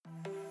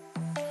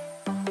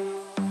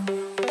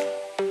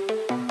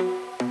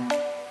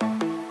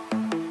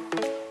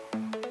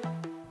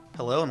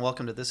and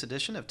welcome to this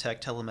edition of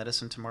Tech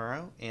Telemedicine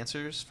Tomorrow,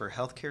 Answers for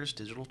Healthcare's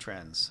Digital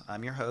Trends.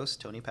 I'm your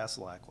host, Tony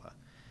Pasalacqua.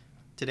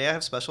 Today I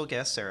have special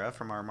guest Sarah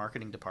from our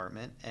marketing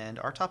department, and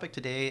our topic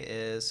today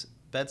is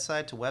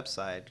bedside to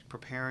website,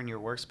 preparing your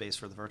workspace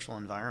for the virtual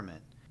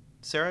environment.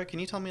 Sarah, can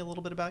you tell me a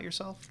little bit about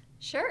yourself?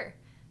 Sure.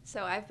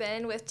 So I've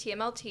been with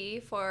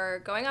TMLT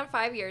for going on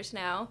 5 years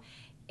now,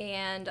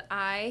 and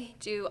I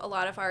do a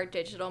lot of our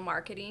digital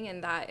marketing,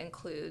 and that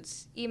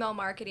includes email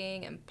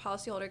marketing and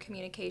policyholder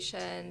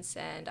communications,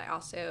 and I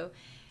also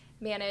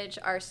manage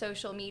our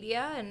social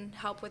media and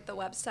help with the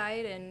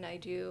website, and I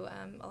do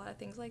a lot of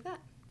things like that.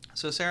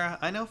 So Sarah,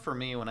 I know for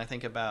me when I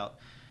think about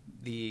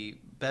the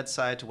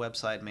bedside to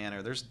website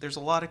manner, there's a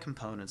lot of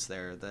components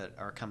there that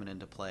are coming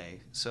into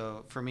play.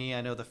 So for me,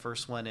 I know the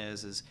first one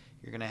is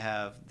you're going to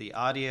have the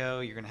audio,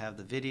 you're going to have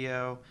the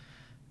video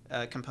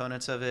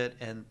components of it,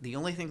 and the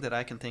only thing that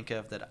I can think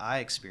of that I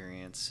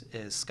experience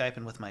is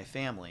Skyping with my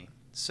family.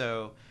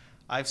 So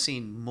I've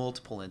seen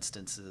multiple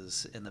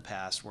instances in the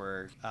past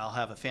where I'll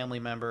have a family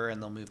member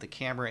and they'll move the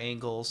camera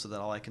angle so that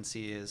all I can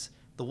see is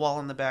the wall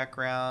in the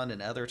background,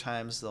 and other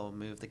times they'll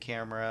move the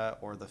camera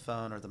or the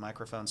phone or the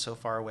microphone so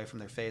far away from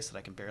their face that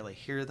I can barely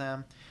hear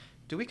them.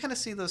 Do we kind of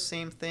see those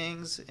same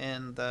things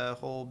in the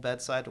whole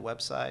bedside to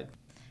website?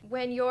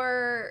 When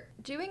you're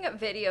doing a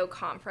video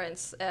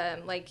conference,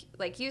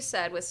 like you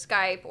said with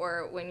Skype,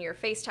 or when you're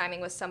FaceTiming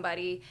with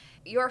somebody,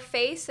 your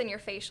face and your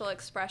facial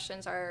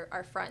expressions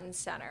are front and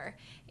center.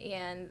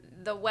 And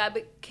the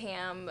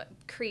webcam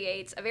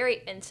creates a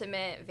very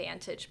intimate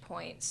vantage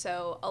point.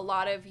 So a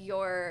lot of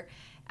your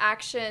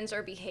actions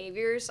or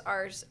behaviors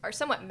are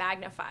somewhat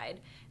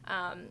magnified.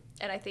 And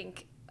I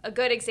think a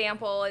good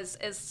example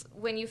is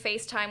when you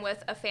FaceTime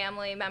with a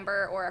family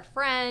member or a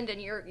friend,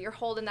 and you're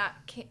holding that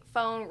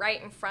phone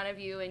right in front of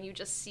you, and you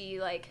just see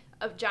like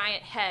a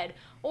giant head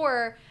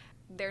or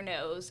their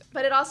nose.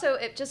 But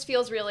it just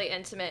feels really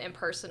intimate and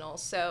personal.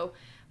 So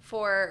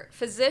for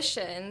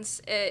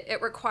physicians,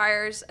 it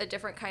requires a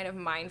different kind of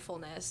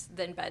mindfulness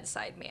than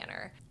bedside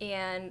manner.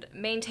 And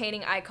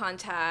maintaining eye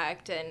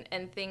contact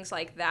and things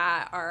like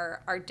that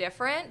are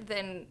different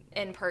than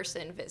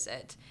in-person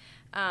visit.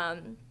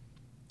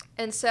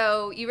 And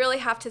so you really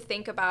have to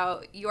think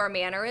about your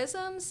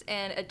mannerisms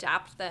and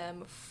adapt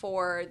them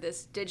for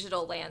this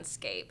digital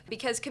landscape,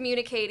 because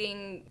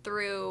communicating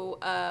through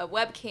a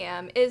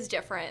webcam is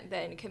different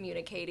than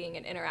communicating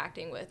and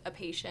interacting with a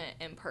patient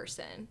in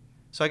person.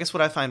 So I guess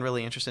what I find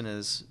really interesting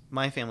is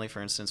my family,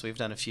 for instance, we've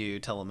done a few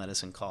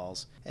telemedicine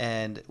calls.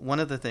 And one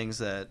of the things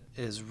that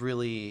is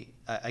really,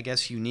 I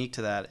guess, unique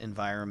to that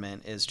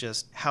environment is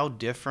just how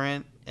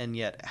different and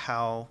yet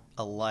how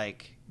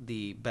alike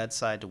the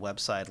bedside to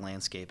website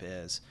landscape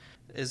is.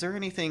 Is there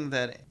anything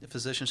that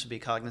physicians should be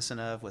cognizant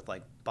of with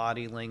like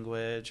body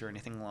language or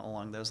anything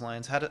along those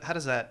lines? How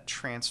does that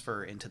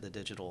transfer into the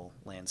digital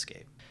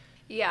landscape?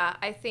 Yeah,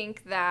 I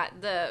think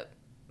that the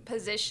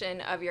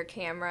position of your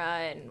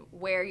camera and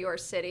where you're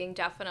sitting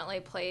definitely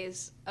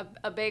plays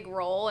a big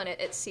role, and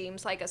it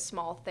seems like a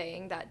small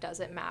thing that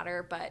doesn't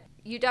matter, but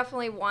you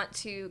definitely want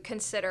to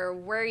consider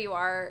where you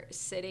are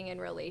sitting in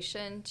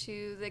relation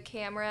to the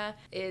camera.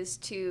 Is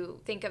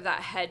to think of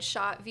that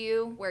headshot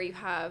view where you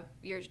have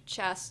your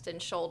chest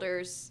and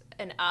shoulders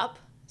and up,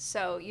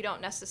 so you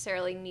don't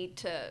necessarily need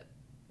to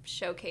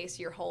showcase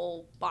your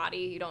whole body.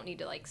 You don't need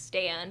to like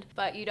stand,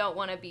 but you don't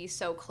want to be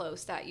so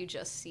close that you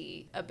just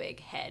see a big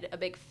head, a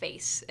big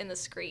face in the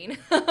screen.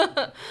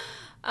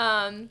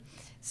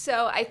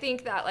 So I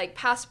think that like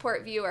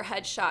passport view or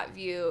headshot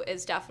view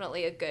is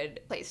definitely a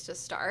good place to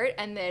start.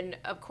 And then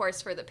of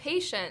course for the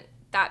patient,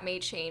 that may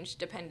change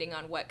depending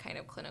on what kind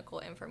of clinical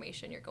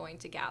information you're going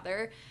to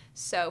gather.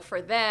 So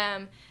for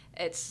them,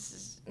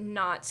 it's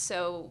not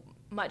so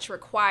much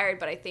required,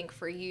 but I think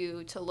for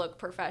you to look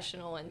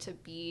professional and to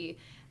be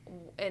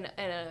in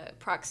a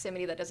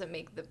proximity that doesn't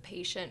make the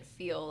patient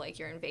feel like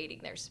you're invading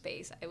their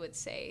space, I would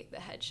say the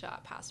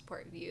headshot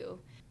passport view.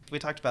 We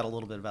talked about a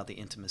little bit about the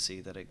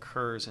intimacy that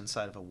occurs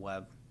inside of a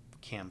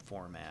webcam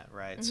format,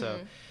 right? Mm-hmm.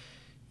 So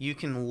you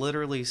can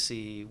literally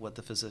see what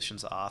the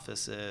physician's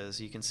office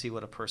is. You can see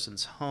what a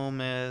person's home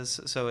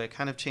is. So it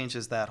kind of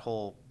changes that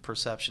whole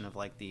perception of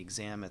like the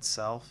exam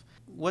itself.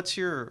 What's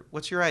your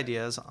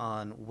ideas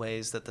on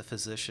ways that the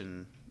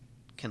physician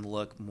can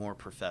look more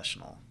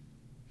professional?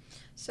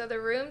 So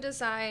the room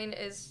design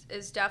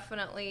is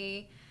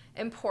definitely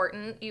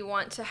important. You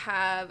want to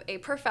have a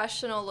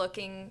professional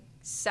looking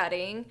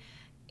setting,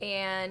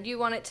 and you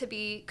want it to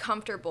be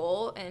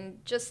comfortable,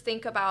 and just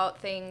think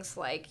about things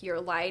like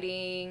your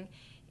lighting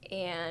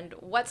and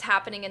what's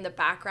happening in the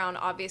background.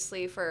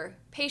 Obviously for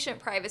patient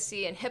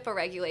privacy and HIPAA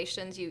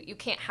regulations, you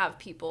can't have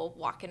people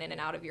walking in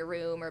and out of your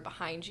room or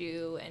behind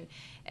you,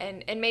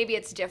 and maybe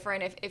it's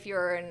different if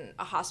you're in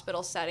a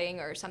hospital setting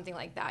or something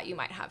like that. You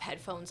might have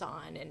headphones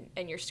on,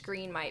 and your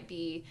screen might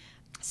be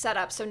set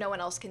up so no one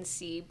else can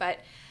see. But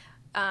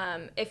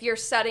if you're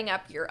setting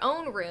up your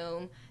own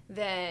room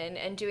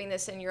and doing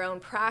this in your own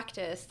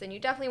practice, then you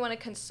definitely want to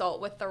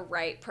consult with the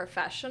right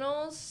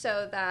professionals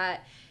so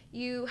that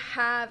you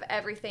have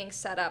everything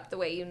set up the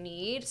way you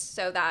need,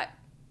 so that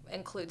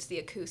includes the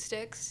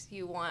acoustics.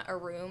 You want a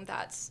room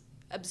that's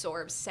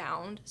absorbs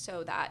sound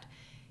so that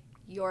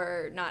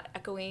you're not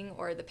echoing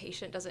or the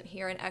patient doesn't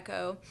hear an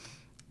echo.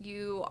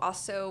 You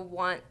also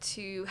want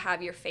to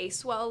have your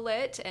face well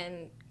lit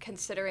and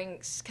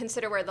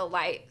consider where the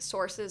light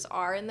sources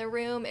are in the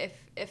room.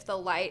 If the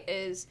light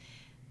is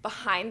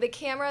behind the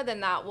camera, then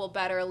that will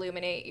better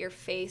illuminate your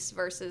face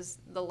versus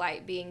the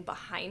light being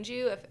behind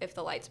you. If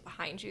the light's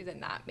behind you,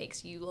 then that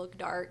makes you look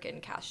dark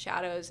and cast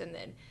shadows, and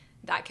then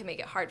that can make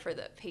it hard for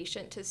the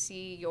patient to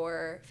see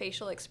your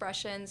facial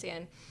expressions.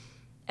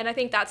 And I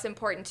think that's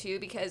important too,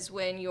 because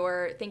when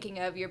you're thinking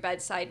of your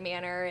bedside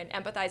manner and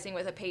empathizing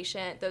with a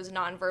patient, those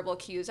nonverbal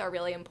cues are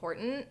really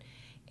important.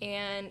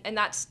 And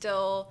that's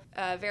still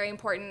very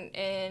important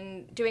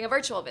in doing a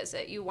virtual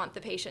visit. You want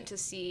the patient to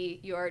see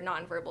your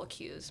nonverbal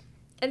cues.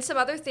 And some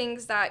other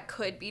things that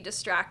could be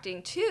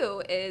distracting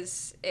too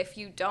is if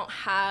you don't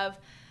have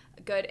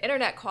good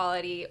internet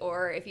quality,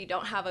 or if you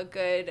don't have a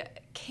good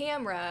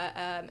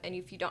camera, and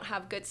if you don't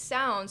have good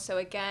sound. So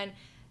again,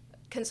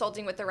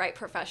 consulting with the right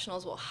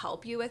professionals will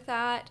help you with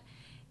that.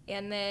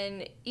 And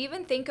then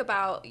even think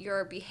about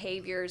your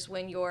behaviors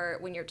when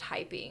you're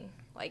typing.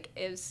 Like,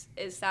 is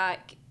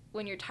that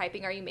when you're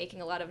typing, are you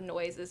making a lot of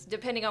noises?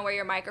 Depending on where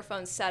your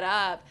microphone's set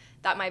up,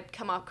 that might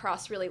come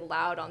across really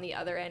loud on the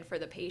other end for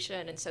the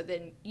patient. And so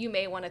then you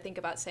may want to think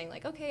about saying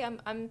like, okay,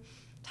 I'm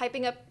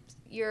typing up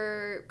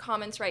your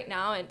comments right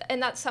now.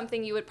 And that's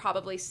something you would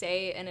probably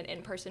say in an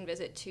in-person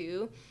visit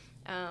too.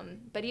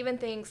 But even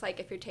things like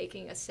if you're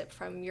taking a sip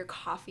from your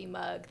coffee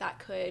mug, that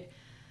could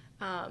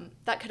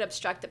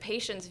obstruct the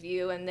patient's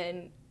view. And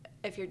then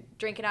if you're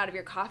drinking out of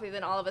your coffee,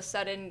 then all of a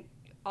sudden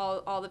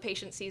all the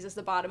patient sees is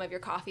the bottom of your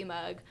coffee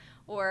mug.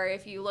 Or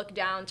if you look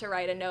down to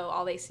write a note,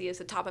 all they see is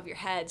the top of your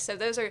head. So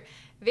those are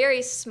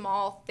very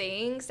small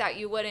things that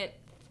you wouldn't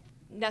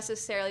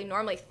necessarily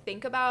normally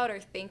think about or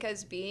think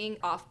as being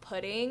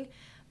off-putting,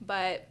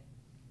 but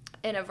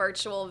in a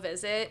virtual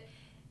visit,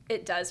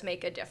 it does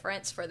make a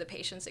difference for the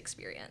patient's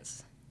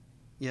experience.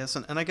 Yes,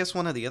 and I guess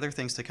one of the other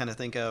things to kind of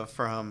think of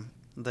from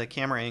the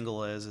camera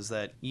angle is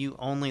that you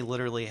only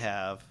literally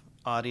have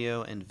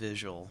audio and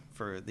visual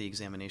for the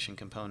examination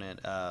component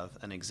of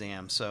an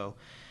exam. So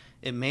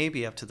it may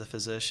be up to the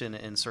physician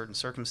in certain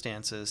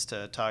circumstances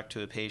to talk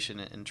to a patient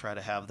and try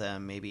to have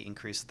them maybe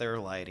increase their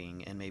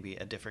lighting and maybe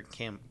a different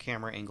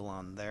camera angle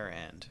on their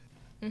end.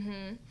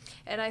 Mm-hmm.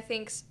 And I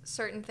think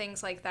certain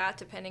things like that,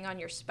 depending on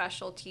your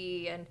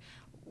specialty and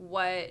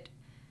what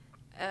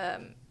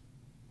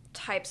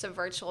types of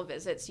virtual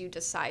visits you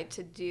decide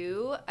to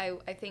do,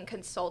 I think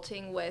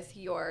consulting with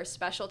your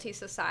specialty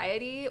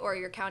society or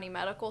your county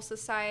medical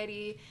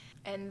society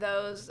and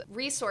those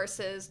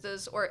resources,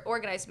 those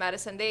organized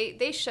medicine,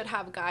 they should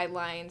have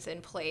guidelines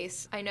in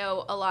place. I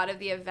know a lot of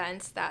the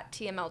events that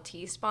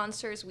TMLT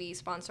sponsors, we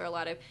sponsor a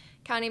lot of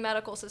county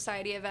medical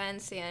society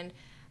events and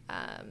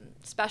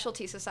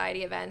specialty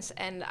society events,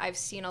 and I've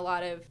seen a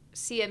lot of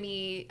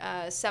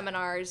CME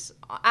seminars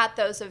at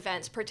those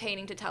events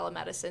pertaining to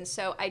telemedicine.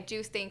 So I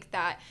do think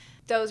that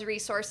those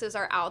resources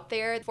are out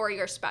there for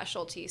your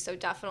specialty. So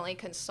definitely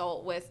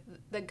consult with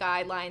the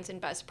guidelines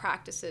and best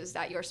practices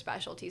that your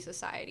specialty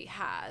society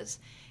has,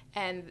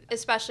 and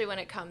especially when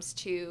it comes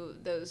to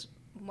those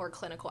more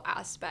clinical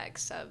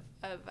aspects of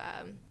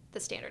the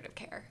standard of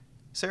care.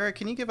 Sarah,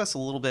 can you give us a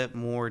little bit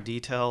more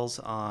details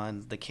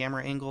on the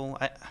camera angle?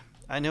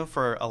 I know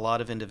for a lot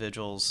of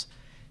individuals,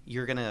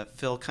 you're going to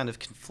feel kind of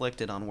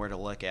conflicted on where to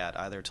look at,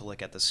 either to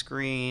look at the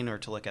screen or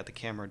to look at the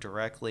camera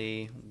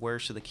directly. Where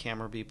should the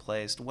camera be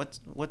placed?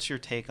 What's your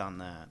take on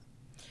that?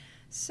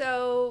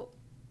 So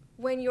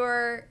when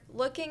you're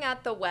looking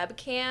at the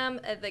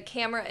webcam, the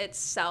camera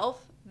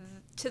itself,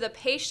 to the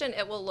patient,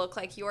 it will look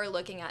like you're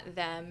looking at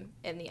them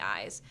in the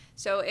eyes.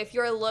 So if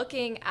you're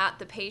looking at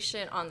the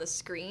patient on the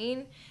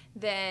screen,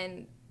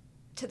 then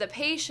to the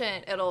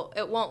patient,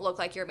 it won't look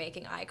like you're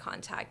making eye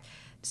contact.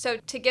 So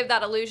to give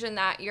that illusion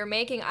that you're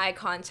making eye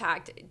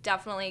contact,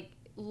 definitely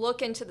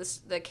look into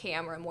the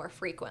camera more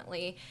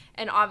frequently.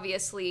 And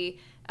obviously,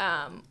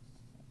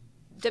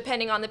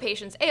 depending on the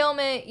patient's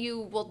ailment, you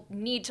will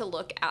need to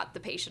look at the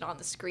patient on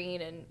the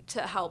screen and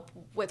to help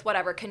with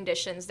whatever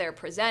conditions they're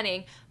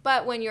presenting.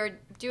 But when you're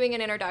doing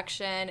an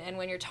introduction and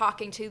when you're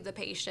talking to the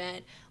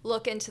patient,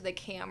 look into the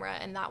camera,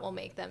 and that will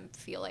make them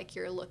feel like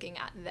you're looking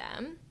at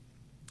them.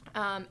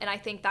 And I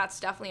think that's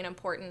definitely an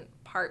important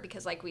part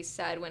because, like we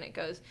said, when it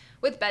goes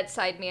with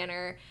bedside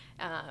manner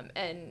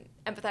and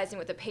empathizing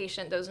with the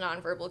patient, those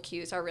nonverbal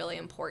cues are really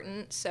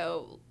important.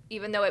 So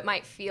even though it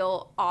might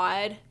feel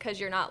odd because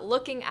you're not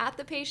looking at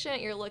the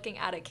patient, you're looking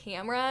at a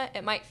camera,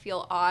 it might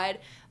feel odd,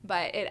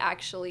 but it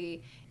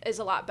actually is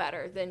a lot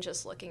better than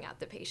just looking at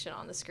the patient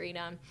on the screen.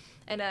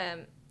 And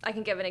I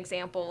can give an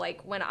example,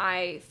 like when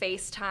I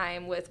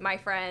FaceTime with my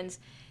friends,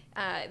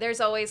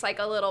 there's always like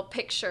a little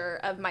picture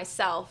of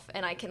myself,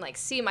 and I can like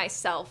see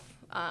myself.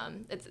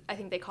 I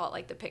think they call it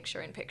like the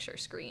picture-in-picture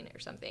screen or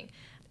something.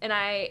 and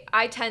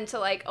I tend to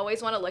like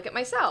always want to look at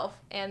myself,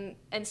 and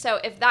so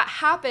if that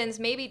happens,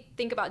 maybe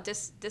think about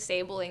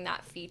disabling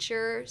that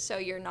feature so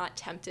you're not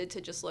tempted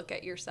to just look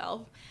at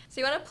yourself. So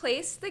you want to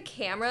place the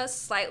camera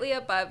slightly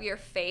above your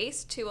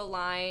face to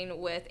align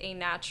with a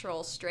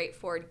natural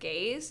straightforward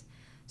gaze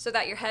so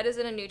that your head is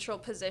in a neutral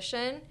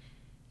position.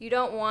 You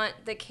don't want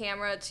the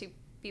camera to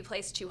be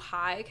placed too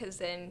high because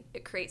then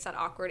it creates that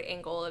awkward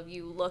angle of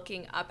you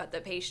looking up at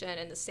the patient.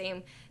 And the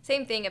same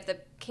thing, if the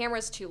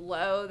camera's too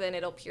low, then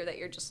it'll appear that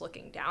you're just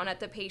looking down at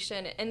the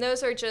patient. And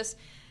those are just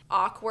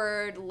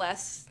awkward,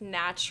 less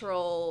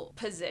natural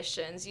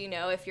positions, you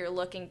know, if you're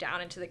looking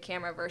down into the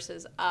camera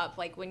versus up.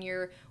 Like when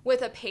you're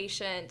with a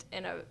patient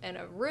in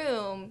a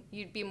room,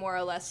 you'd be more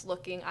or less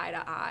looking eye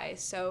to eye.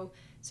 So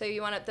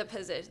you want the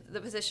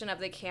position of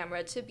the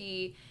camera to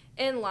be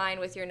in line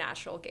with your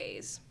natural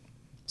gaze.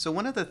 So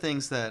one of the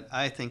things that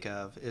I think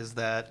of is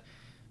that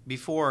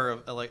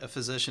before a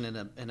physician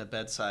in a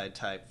bedside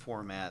type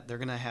format, they're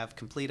going to have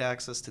complete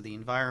access to the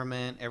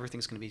environment.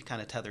 Everything's going to be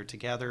kind of tethered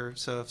together.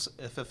 So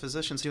if a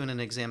physician's doing an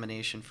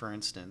examination, for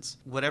instance,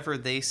 whatever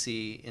they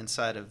see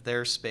inside of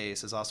their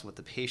space is also what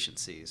the patient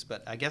sees.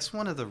 But I guess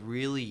one of the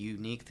really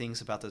unique things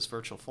about this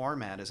virtual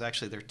format is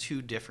actually they're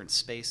two different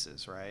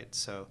spaces, right?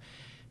 So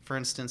for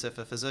instance, if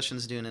a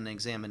physician's doing an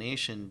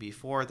examination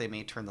before, they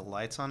may turn the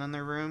lights on in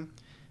their room.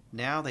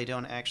 Now they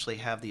don't actually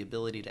have the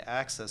ability to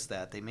access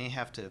that. They may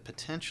have to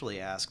potentially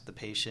ask the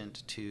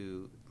patient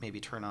to maybe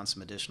turn on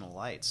some additional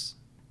lights.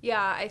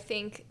 Yeah, I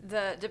think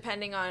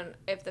depending on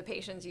if the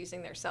patient's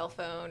using their cell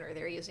phone or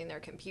they're using their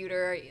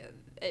computer,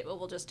 it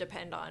will just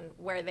depend on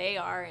where they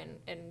are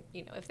and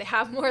you know, if they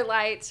have more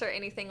lights or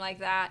anything like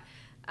that.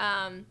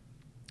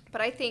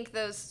 But I think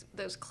those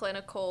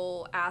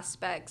clinical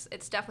aspects,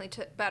 it's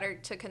definitely better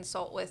to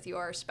consult with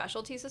your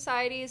specialty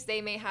societies.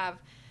 They may have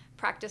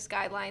practice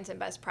guidelines and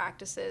best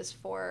practices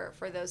for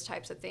those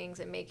types of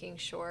things, and making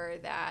sure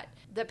that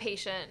the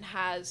patient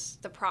has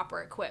the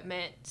proper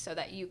equipment so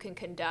that you can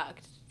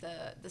conduct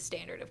the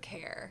standard of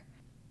care.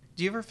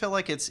 Do you ever feel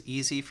like it's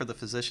easy for the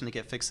physician to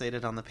get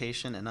fixated on the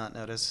patient and not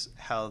notice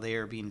how they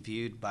are being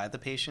viewed by the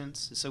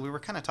patients? So we were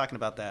kind of talking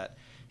about that,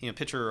 you know,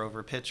 picture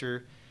over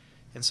picture.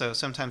 And so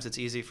sometimes it's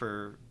easy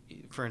for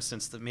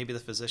instance, maybe the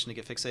physician to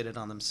get fixated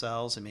on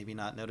themselves and maybe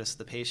not notice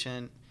the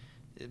patient.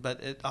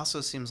 But it also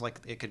seems like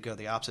it could go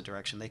the opposite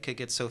direction. They could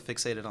get so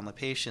fixated on the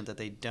patient that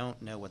they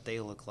don't know what they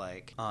look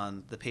like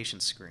on the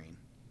patient's screen.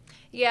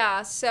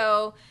 Yeah,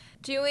 so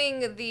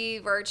doing the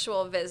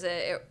virtual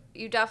visit,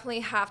 you definitely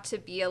have to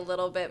be a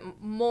little bit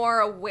more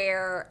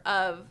aware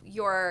of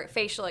your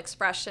facial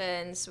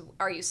expressions.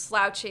 Are you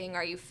slouching?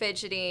 Are you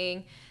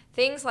fidgeting?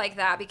 Things like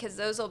that, because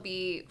those will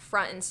be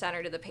front and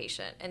center to the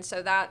patient. And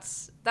so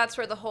that's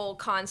where the whole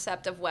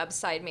concept of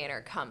webside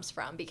manner comes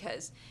from,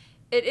 because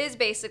it is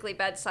basically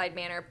bedside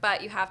manner,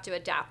 but you have to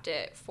adapt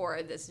it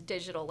for this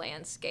digital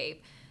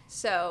landscape.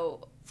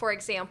 So, for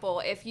example,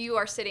 if you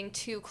are sitting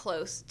too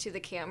close to the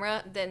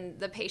camera, then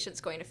the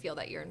patient's going to feel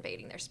that you're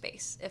invading their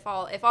space. If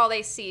all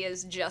they see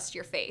is just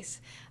your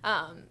face,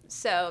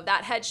 so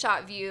that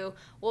headshot view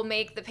will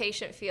make the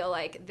patient feel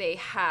like they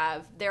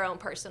have their own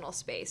personal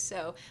space.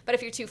 So, but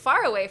if you're too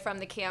far away from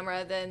the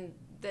camera, then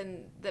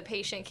the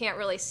patient can't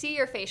really see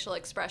your facial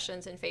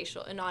expressions and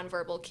facial and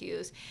nonverbal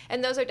cues.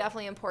 And those are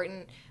definitely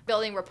important.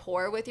 Building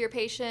rapport with your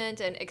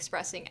patient and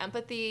expressing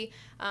empathy,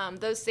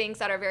 those things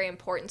that are very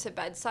important to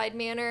bedside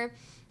manner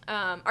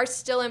are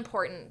still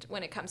important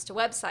when it comes to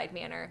webside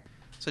manner.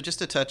 So just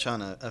to touch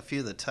on a few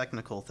of the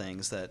technical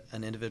things that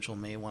an individual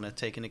may want to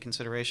take into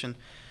consideration.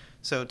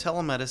 So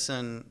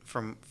telemedicine,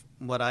 from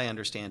what I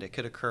understand, it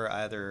could occur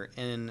either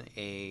in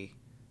a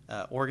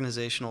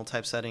organizational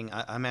type setting.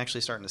 I'm actually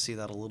starting to see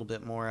that a little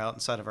bit more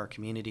outside of our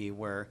community,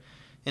 where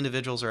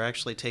individuals are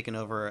actually taking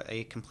over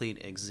a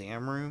complete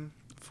exam room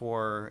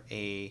for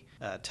a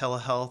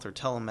telehealth or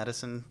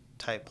telemedicine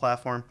type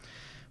platform.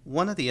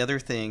 One of the other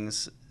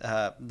things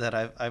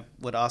that I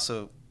would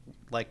also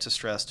like to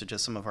stress to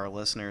just some of our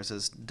listeners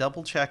is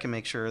double check and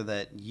make sure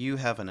that you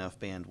have enough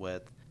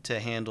bandwidth to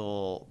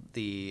handle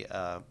the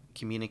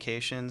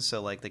communication,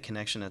 so like the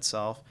connection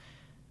itself.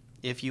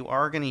 If you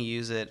are going to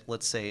use it,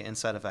 let's say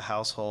inside of a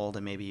household,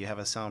 and maybe you have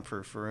a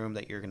soundproof room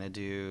that you're going to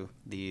do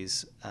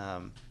these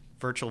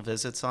virtual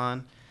visits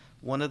on,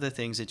 one of the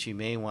things that you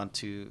may want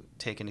to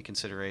take into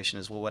consideration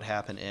is, well, what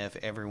happen if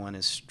everyone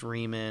is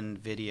streaming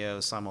video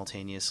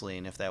simultaneously,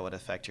 and if that would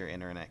affect your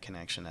internet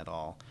connection at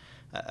all.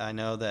 I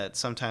know that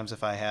sometimes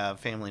if I have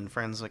family and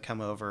friends that come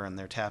over and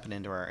they're tapping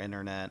into our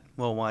internet,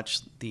 we'll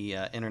watch the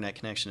internet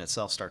connection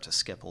itself start to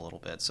skip a little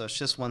bit. So it's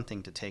just one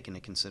thing to take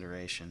into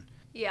consideration.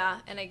 Yeah,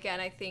 and again,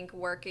 I think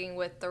working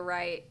with the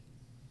right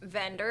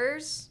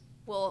vendors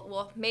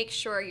will make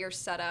sure you're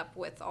set up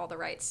with all the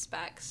right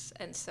specs.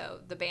 And so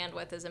the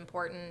bandwidth is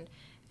important,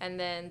 and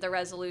then the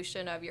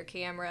resolution of your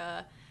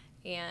camera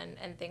and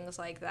things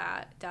like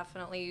that.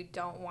 Definitely you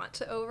don't want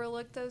to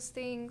overlook those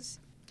things.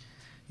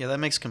 Yeah, that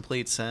makes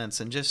complete sense.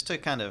 And just to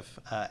kind of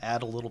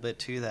add a little bit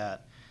to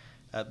that,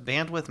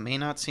 bandwidth may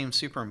not seem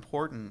super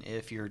important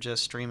if you're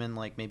just streaming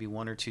like maybe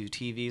one or two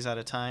TVs at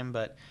a time,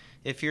 but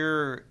if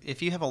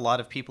you have a lot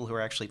of people who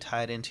are actually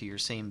tied into your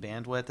same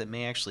bandwidth, it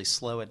may actually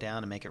slow it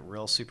down and make it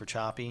real super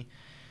choppy.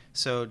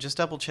 So just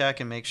double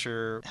check and make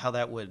sure how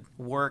that would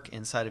work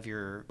inside of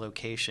your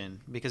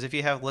location. Because if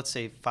you have, let's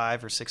say,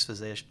 5 or 6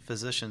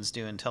 physicians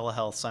doing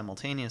telehealth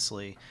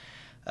simultaneously,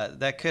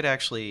 that could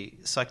actually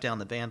suck down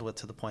the bandwidth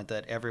to the point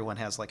that everyone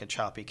has like a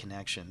choppy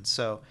connection.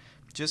 So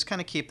just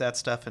kind of keep that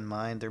stuff in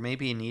mind. There may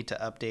be a need to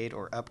update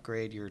or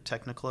upgrade your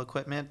technical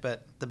equipment,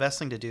 but the best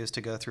thing to do is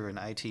to go through an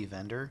IT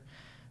vendor.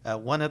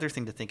 One other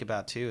thing to think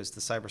about too is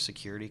the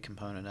cybersecurity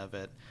component of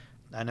it.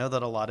 I know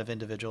that a lot of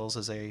individuals,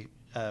 as they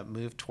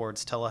move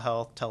towards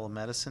telehealth,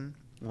 telemedicine,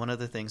 one of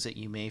the things that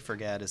you may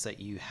forget is that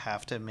you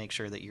have to make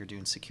sure that you're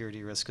doing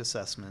security risk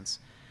assessments,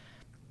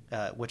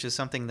 which is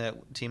something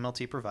that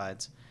TMLT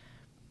provides.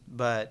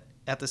 But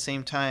at the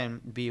same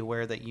time, be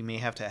aware that you may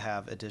have to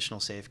have additional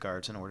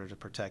safeguards in order to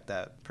protect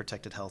that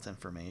protected health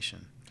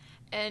information.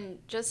 And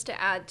just to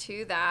add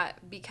to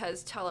that,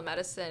 because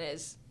telemedicine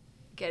is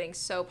getting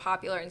so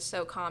popular and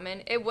so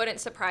common, it wouldn't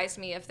surprise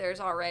me if there's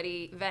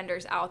already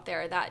vendors out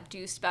there that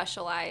do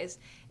specialize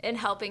in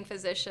helping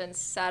physicians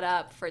set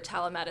up for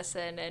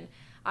telemedicine. And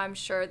I'm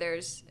sure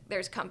there's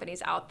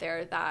companies out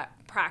there that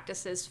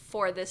practices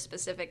for this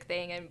specific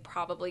thing and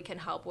probably can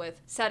help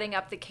with setting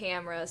up the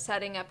camera,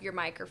 setting up your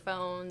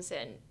microphones,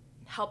 and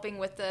helping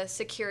with the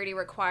security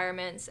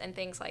requirements and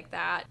things like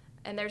that.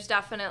 And there's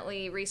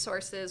definitely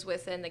resources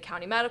within the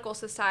county medical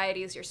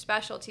societies, your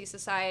specialty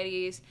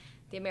societies,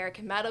 the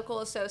American Medical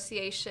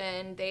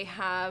Association. They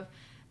have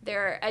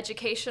their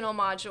educational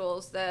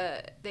modules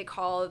that they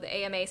call the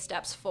AMA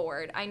Steps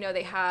Forward. I know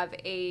they have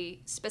a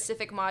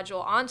specific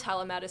module on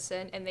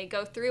telemedicine, and they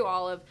go through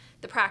all of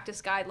the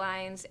practice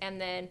guidelines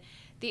and then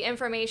the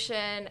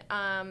information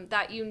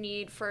that you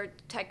need for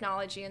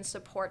technology and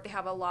support. They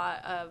have a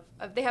lot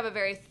of they have a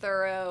very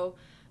thorough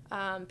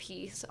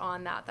piece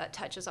on that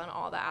touches on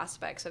all the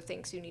aspects of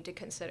things you need to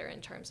consider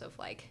in terms of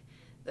like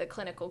the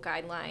clinical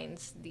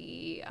guidelines,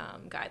 the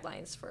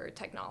guidelines for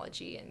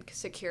technology and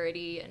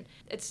security, and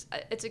it's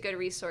a good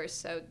resource.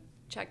 So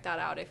check that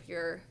out if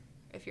you're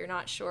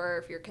not sure,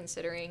 if you're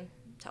considering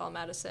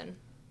telemedicine.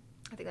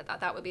 I think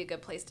that would be a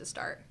good place to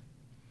start.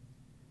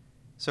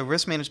 So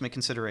risk management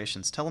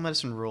considerations.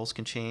 Telemedicine rules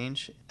can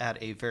change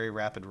at a very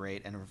rapid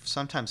rate and are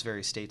sometimes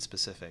very state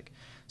specific.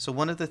 So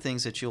one of the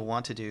things that you'll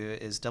want to do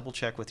is double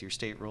check with your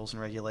state rules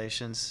and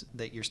regulations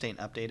that you're staying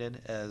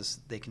updated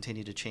as they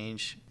continue to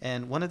change.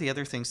 And one of the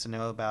other things to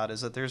know about is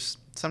that there's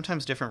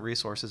sometimes different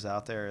resources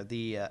out there.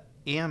 The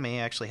AMA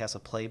actually has a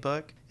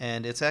playbook,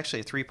 and it's actually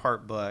a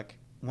 3-part book.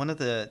 One of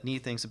the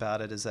neat things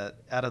about it is that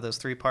out of those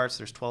 3 parts,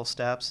 there's 12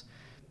 steps.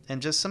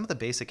 And just some of the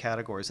basic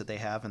categories that they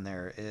have in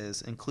there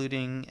is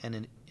including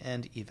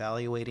and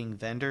evaluating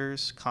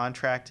vendors,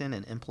 contracting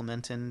and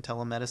implementing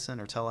telemedicine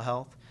or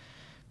telehealth.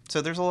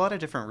 So there's a lot of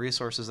different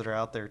resources that are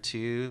out there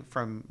too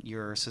from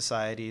your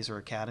societies or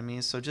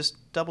academies. So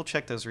just double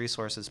check those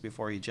resources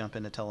before you jump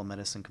into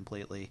telemedicine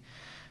completely.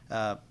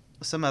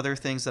 Some other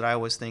things that I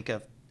always think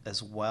of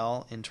as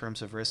well in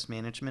terms of risk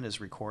management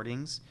is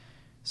recordings.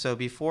 So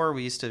before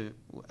we used to,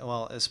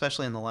 well,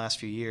 especially in the last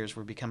few years,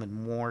 we're becoming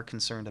more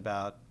concerned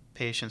about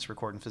patients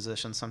recording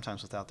physicians,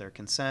 sometimes without their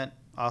consent.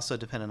 Also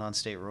dependent on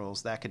state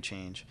rules, that could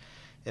change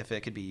if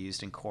it could be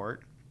used in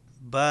court.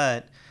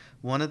 But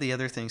one of the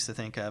other things to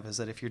think of is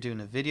that if you're doing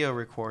a video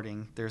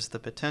recording, there's the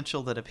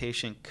potential that a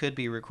patient could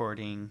be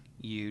recording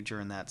you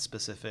during that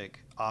specific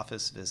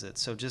office visit.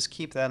 So just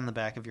keep that in the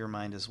back of your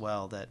mind as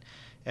well, that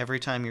every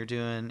time you're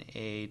doing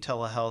a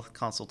telehealth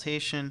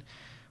consultation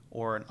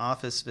or an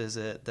office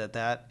visit,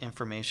 that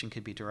information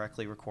could be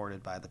directly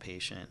recorded by the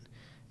patient.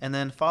 And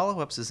then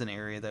follow-ups is an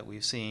area that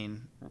we've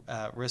seen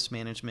risk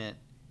management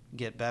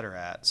get better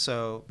at.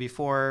 So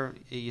before,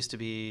 it used to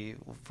be,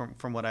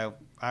 from what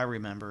I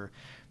remember,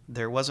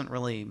 there wasn't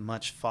really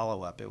much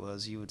follow-up. It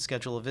was you would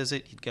schedule a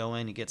visit, you'd go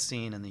in, you get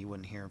seen, and then you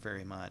wouldn't hear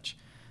very much.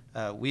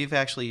 We've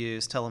actually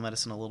used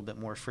telemedicine a little bit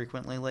more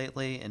frequently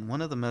lately, and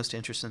one of the most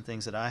interesting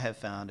things that I have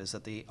found is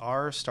that they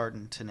are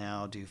starting to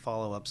now do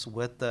follow-ups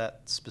with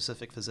that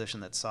specific physician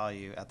that saw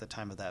you at the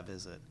time of that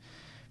visit.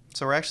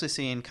 So we're actually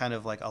seeing kind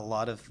of like a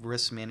lot of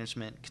risk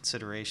management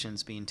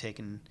considerations being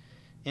taken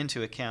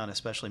into account,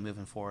 especially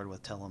moving forward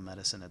with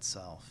telemedicine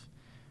itself.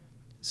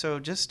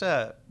 So just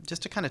to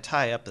kind of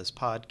tie up this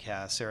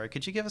podcast, Sarah,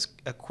 could you give us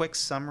a quick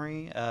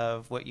summary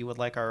of what you would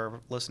like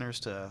our listeners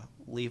to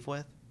leave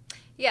with?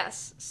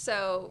 Yes.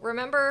 So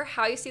remember,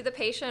 how you see the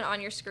patient on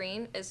your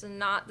screen is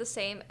not the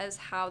same as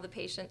how the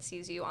patient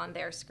sees you on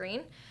their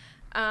screen.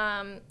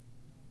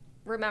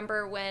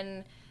 Remember,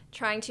 when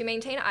trying to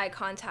maintain eye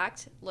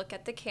contact, look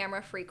at the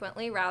camera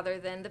frequently rather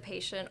than the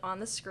patient on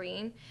the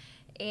screen,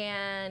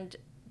 and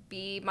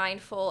be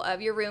mindful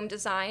of your room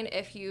design.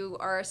 If you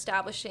are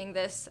establishing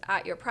this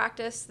at your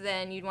practice,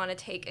 then you'd want to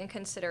take in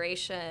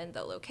consideration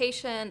the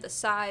location, the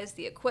size,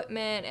 the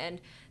equipment,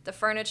 and the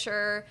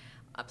furniture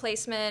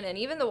placement, and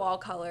even the wall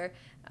color.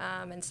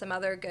 And some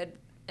other good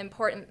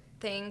important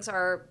things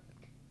are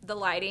the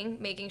lighting,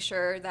 making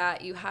sure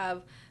that you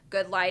have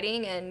good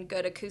lighting and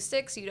good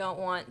acoustics. You don't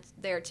want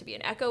there to be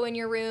an echo in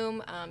your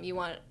room. You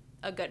want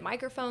a good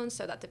microphone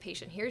so that the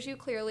patient hears you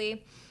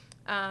clearly,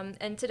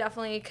 and to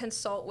definitely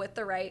consult with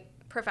the right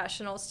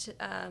professionals,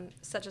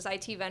 such as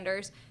IT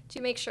vendors,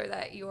 to make sure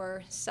that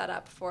you're set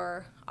up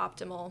for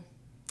optimal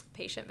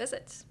patient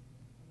visits.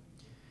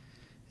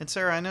 And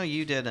Sarah, I know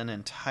you did an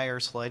entire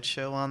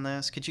slideshow on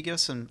this. Could you give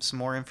us some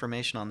more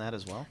information on that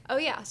as well? Oh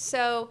yeah,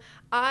 so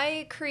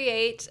I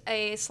create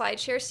a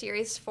SlideShare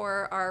series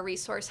for our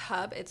resource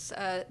hub. It's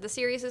the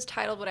series is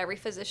titled "What Every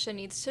Physician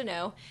Needs to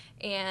Know,"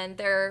 and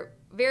they're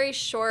very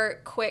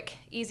short, quick,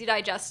 easy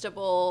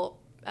digestible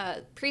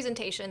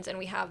presentations, and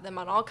we have them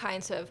on all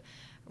kinds of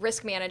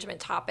risk management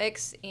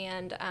topics.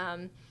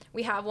 And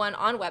we have one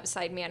on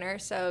Website Manor,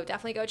 so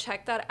definitely go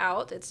check that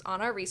out. It's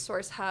on our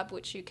resource hub,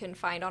 which you can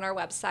find on our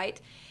website.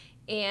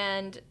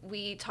 And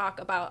we talk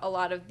about a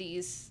lot of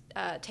these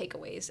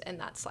takeaways in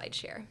that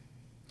SlideShare.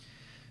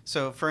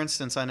 So, for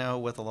instance, I know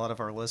with a lot of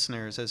our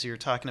listeners, as you're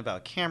talking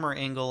about camera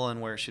angle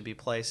and where it should be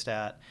placed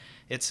at,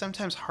 it's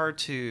sometimes hard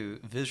to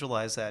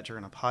visualize that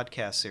during a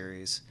podcast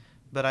series.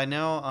 But I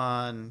know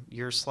on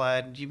your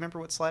slide, do you remember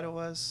what slide it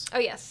was? Oh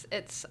yes,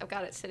 I've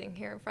got it sitting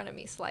here in front of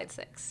me, slide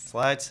 6.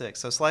 Slide 6.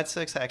 So slide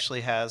 6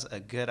 actually has a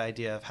good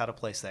idea of how to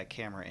place that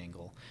camera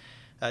angle.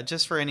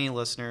 Just for any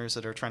listeners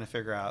that are trying to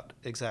figure out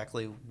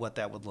exactly what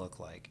that would look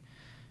like.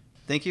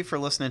 Thank you for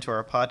listening to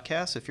our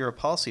podcast. If you're a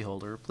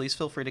policyholder, please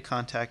feel free to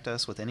contact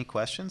us with any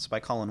questions by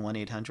calling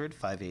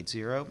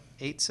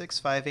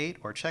 1-800-580-8658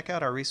 or check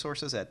out our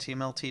resources at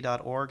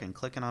tmlt.org and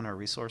clicking on our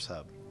resource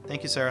hub.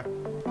 Thank you, Sarah.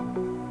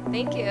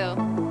 Thank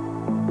you.